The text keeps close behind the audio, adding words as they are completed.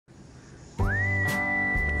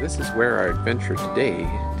This is where our adventure today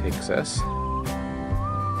takes us.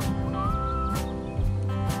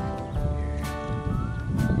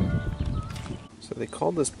 So they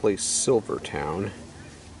called this place Silvertown.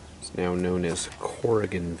 It's now known as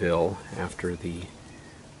Corriganville after the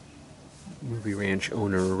movie ranch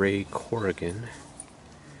owner Ray Corrigan.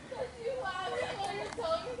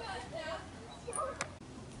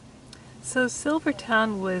 So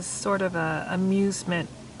Silvertown was sort of a amusement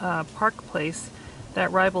park place that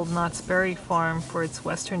rivaled Knott's Berry Farm for its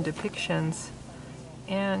Western depictions,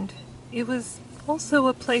 and it was also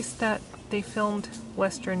a place that they filmed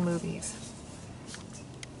Western movies.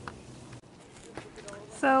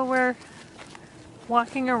 So we're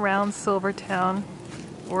walking around Silvertown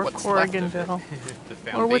or Corriganville. The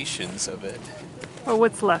foundations of it. Or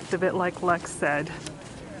what's left of it, like Lex said.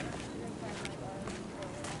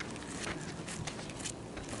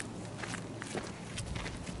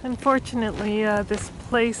 Unfortunately, this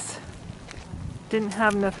place didn't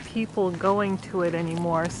have enough people going to it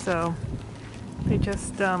anymore, so they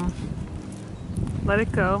just let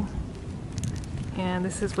it go, and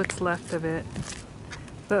this is what's left of it.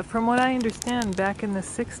 But from what I understand, back in the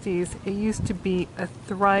 60s, it used to be a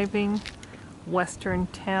thriving Western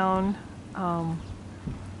town.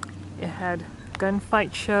 It had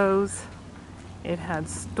gunfight shows, it had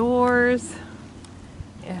stores,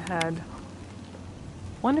 it had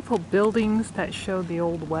wonderful buildings that showed the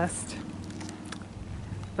Old West,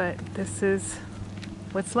 but this is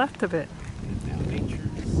what's left of it.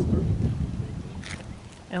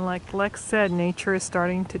 And like Lex said, nature is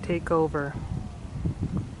starting to take over.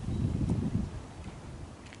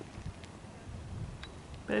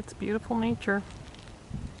 But it's beautiful nature.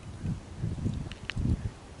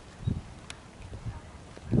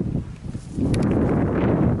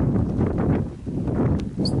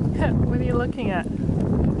 What are you looking at?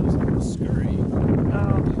 Scurry.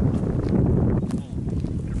 Oh.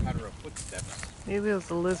 Pitter patter of footsteps. Maybe it was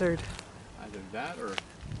a lizard. Either that or a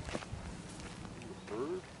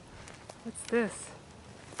bird. What's this?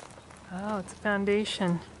 Oh, it's a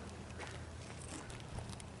foundation.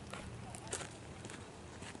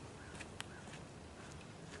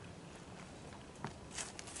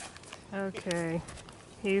 Okay.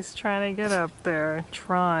 He's trying to get up there.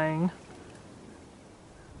 Trying.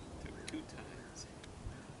 Took 2 times.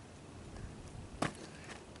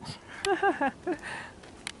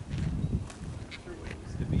 Sure what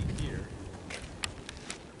used to be here.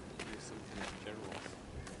 Here's some kind of generals.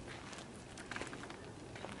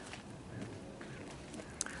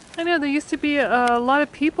 I know there used to be a lot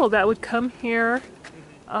of people that would come here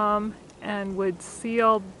and would see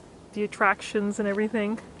all the attractions and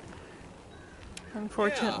everything.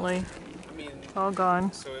 Unfortunately, Yeah. I mean, all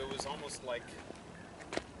gone. so it was almost like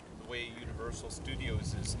the way Universal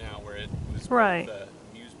Studios is now, where it was Right. both an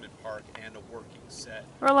amusement park and a working set.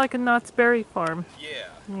 Or like a Knott's Berry Farm. Yeah.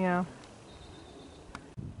 Yeah.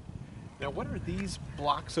 Now, what are these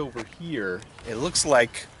blocks over here? It looks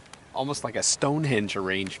like almost like a Stonehenge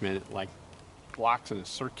arrangement, like blocks in a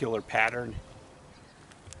circular pattern.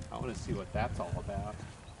 I want to see what that's all about.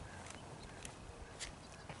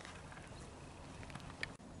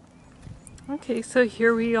 Okay, so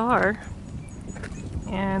here we are.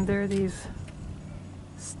 And there are these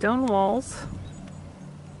stone walls.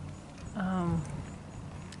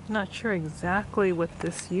 Not sure exactly what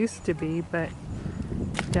this used to be, but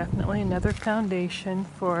definitely another foundation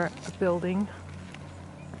for a building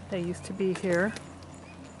that used to be here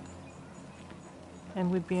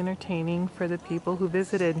and would be entertaining for the people who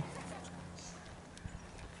visited.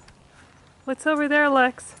 What's over there,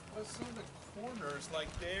 Lex? Well, some of the corners, like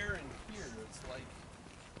there and here, it's like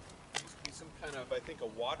used to be some kind of, I think, a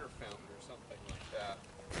water fountain or something like that.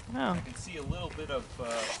 Oh. I can see a little bit of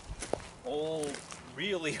old,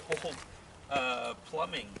 really old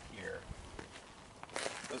plumbing here.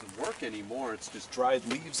 Doesn't work anymore. It's just dried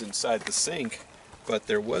leaves inside the sink. But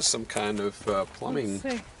there was some kind of plumbing,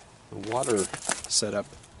 water setup.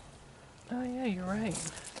 Oh yeah, you're right.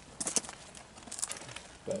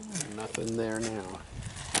 But nothing there now.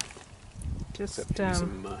 Just Except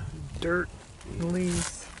some dirt and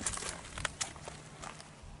leaves.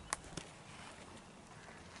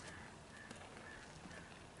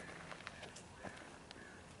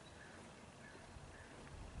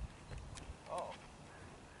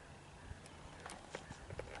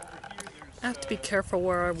 I have to be careful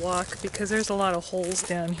where I walk because there's a lot of holes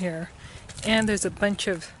down here. And there's a bunch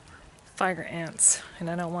of fire ants, and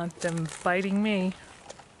I don't want them biting me.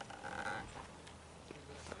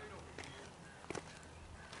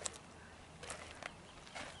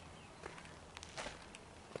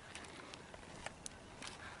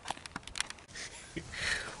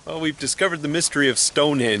 Oh, we've discovered the mystery of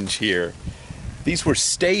Stonehenge here. These were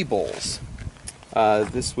stables.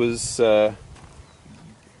 This was, they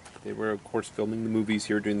were of course filming the movies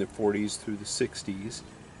here during the 40s through the 60s,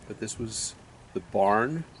 but this was the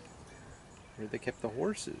barn where they kept the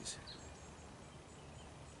horses.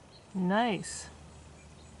 Nice.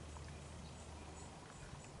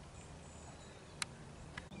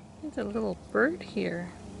 There's a little bird here.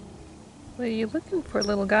 What are you looking for,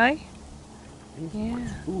 little guy? Yeah.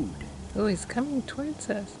 Food. Oh, he's coming towards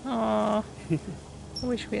us. Aw. I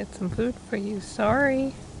wish we had some food for you.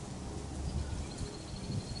 Sorry.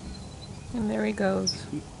 And there he goes.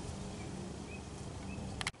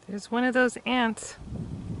 There's one of those ants.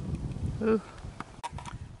 Ooh.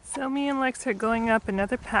 So me and Lex are going up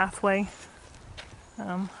another pathway,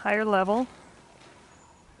 higher level,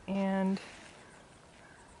 and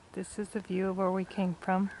this is the view of where we came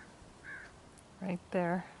from. Right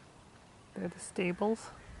there. They're the stables.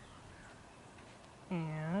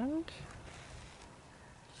 And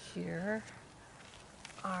here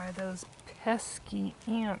are those pesky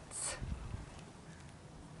ants.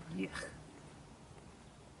 Yuck.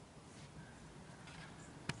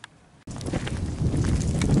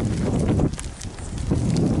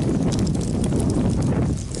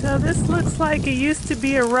 So this looks like it used to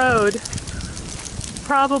be a road,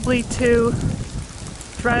 probably to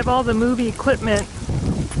drive all the movie equipment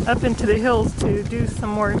up into the hills to do some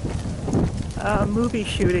more movie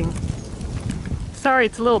shooting. Sorry,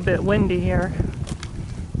 it's a little bit windy here.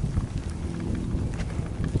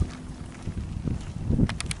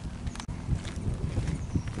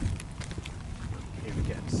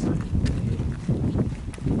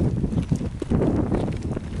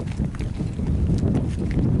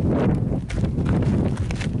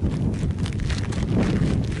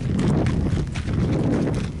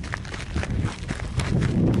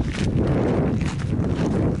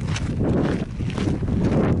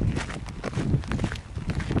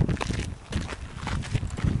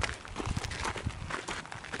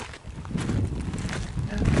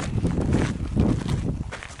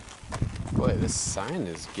 Boy, this sign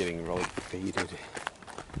is getting really faded.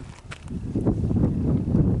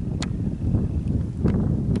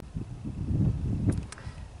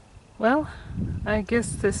 Well, I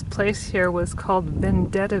guess this place here was called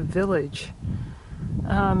Vendetta Village.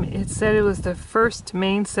 It said it was the first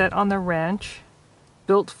main set on the ranch,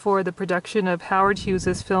 built for the production of Howard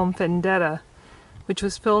Hughes' film Vendetta, which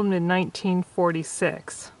was filmed in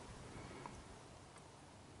 1946.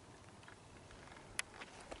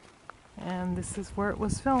 And this is where it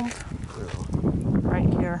was filmed,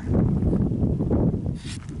 right here.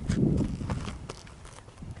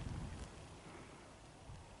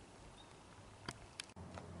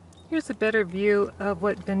 Here's a better view of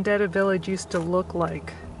what Vendetta Village used to look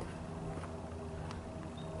like.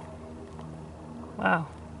 Wow,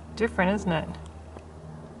 different, isn't it?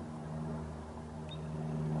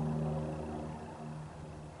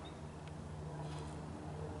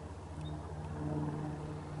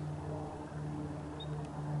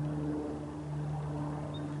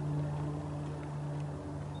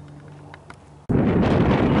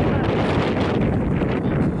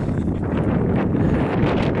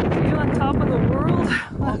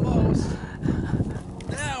 Almost.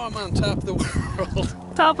 Now I'm on top of the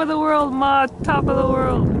world. Top of the world, Ma! Top of the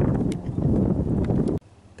world!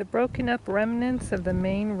 The broken up remnants of the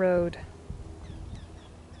main road.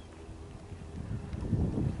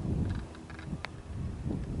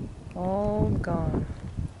 All gone.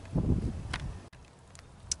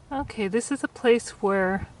 Okay, this is a place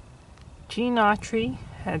where Gene Autry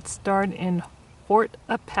had starred in Fort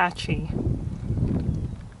Apache.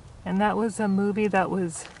 And that was a movie that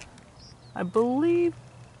was, I believe,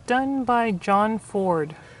 done by John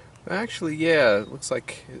Ford. Actually, yeah, it looks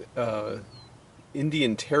like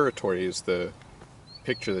Indian Territory is the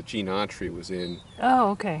picture that Gene Autry was in.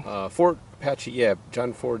 Oh, okay. Fort Apache, yeah,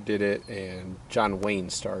 John Ford did it, and John Wayne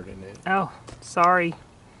starred in it. Oh, sorry.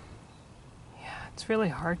 Yeah, it's really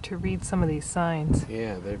hard to read some of these signs.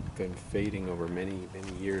 Yeah, they've been fading over many,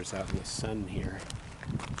 many years out in the sun here.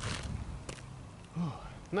 Oh,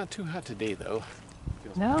 not too hot today, though.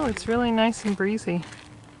 No, it's really nice and breezy.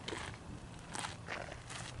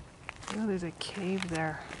 Oh, there's a cave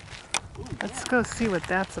there. Let's go see what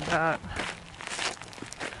that's about.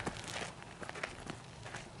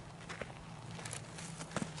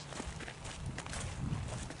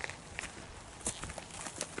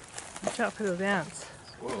 Watch out for those ants.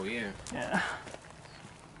 Whoa, yeah. Yeah.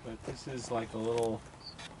 But this is like a little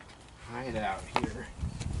hideout here.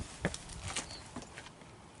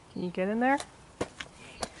 Can you get in there?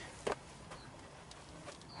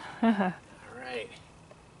 All right.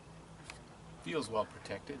 Feels well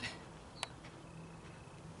protected.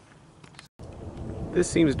 This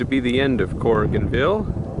seems to be the end of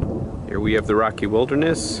Corriganville. Here we have the Rocky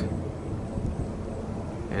Wilderness.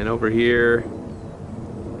 And over here,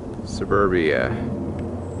 suburbia.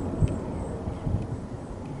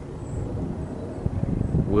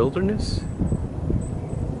 Wilderness?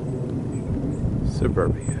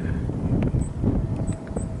 Suburbia.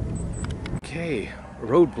 Okay,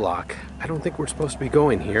 roadblock. I don't think we're supposed to be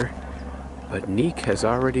going here, but Neek has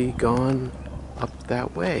already gone up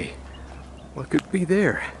that way. What could be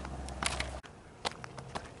there?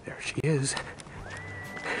 There she is.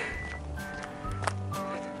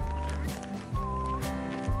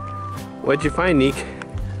 What'd you find, Neek?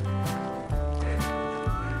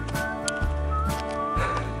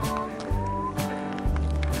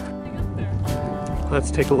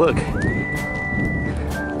 Let's take a look.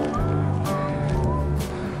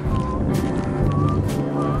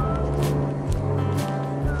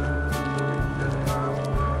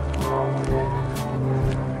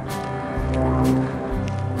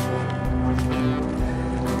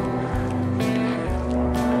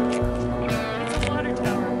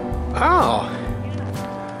 Oh!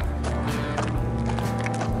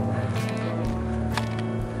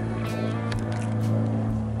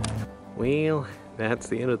 Well, that's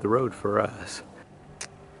the end of the road for us.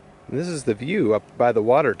 And this is the view up by the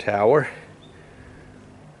water tower.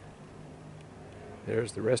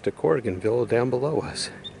 There's the rest of Corriganville down below us.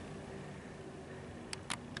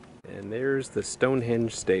 And there's the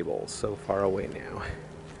Stonehenge stable, so far away now.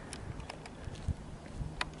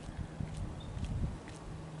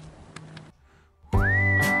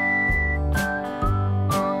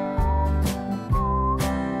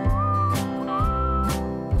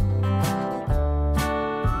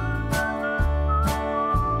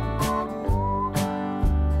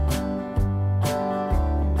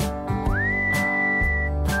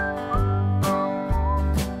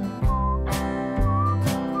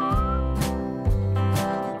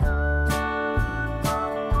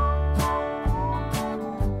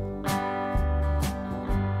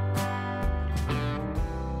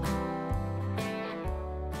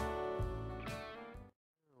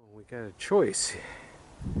 We got a choice.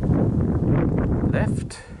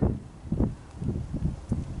 Left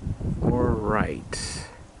or right?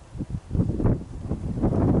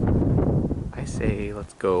 I say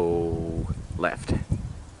let's go left.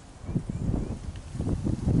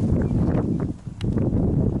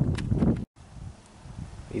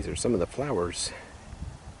 These are some of the flowers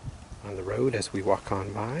on the road as we walk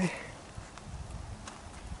on by.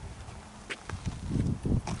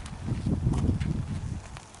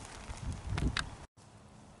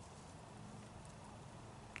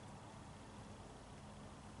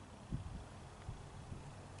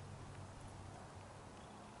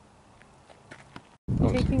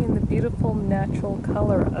 Taking in the beautiful natural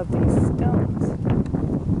color of these stones.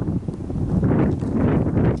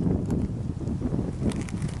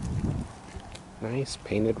 Nice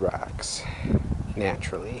painted rocks,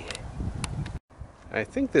 naturally. I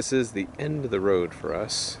think this is the end of the road for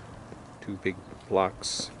us. Two big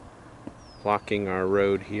blocks blocking our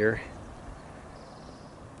road here.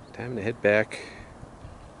 Time to head back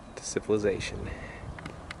to civilization.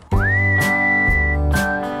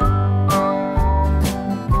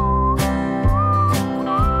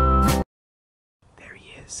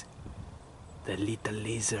 The little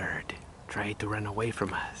lizard tried to run away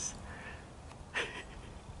from us.